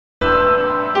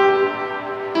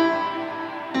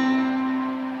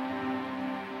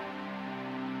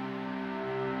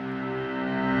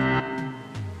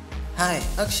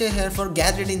Akshay here for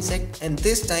Gadget Insect, and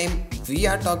this time we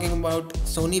are talking about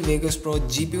Sony Vegas Pro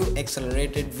GPU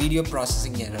accelerated video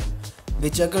processing error,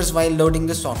 which occurs while loading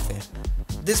the software.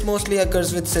 This mostly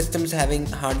occurs with systems having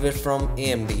hardware from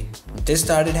AMD. This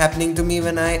started happening to me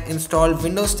when I installed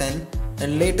Windows 10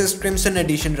 and latest Crimson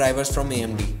Edition drivers from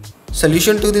AMD.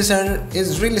 Solution to this error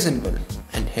is really simple,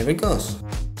 and here it goes.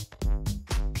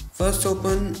 First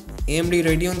open AMD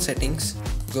Radeon settings,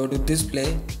 go to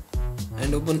display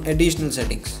and open additional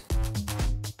settings.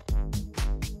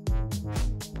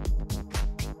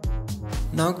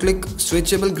 Now click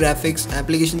switchable graphics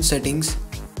application settings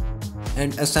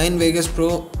and assign Vegas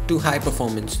Pro to high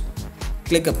performance.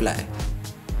 Click apply.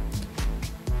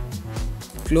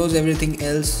 Close everything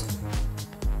else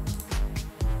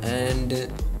and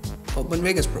open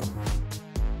Vegas Pro.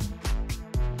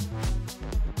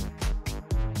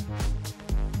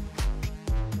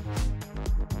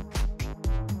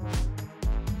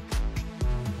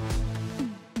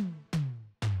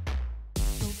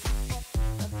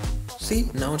 See,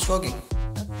 now it's working.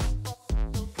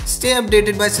 Stay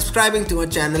updated by subscribing to our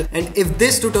channel, and if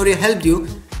this tutorial helped you,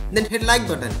 then hit like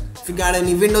button. If you got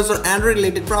any Windows or Android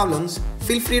related problems,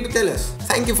 feel free to tell us.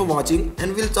 Thank you for watching,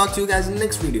 and we'll talk to you guys in the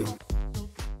next video.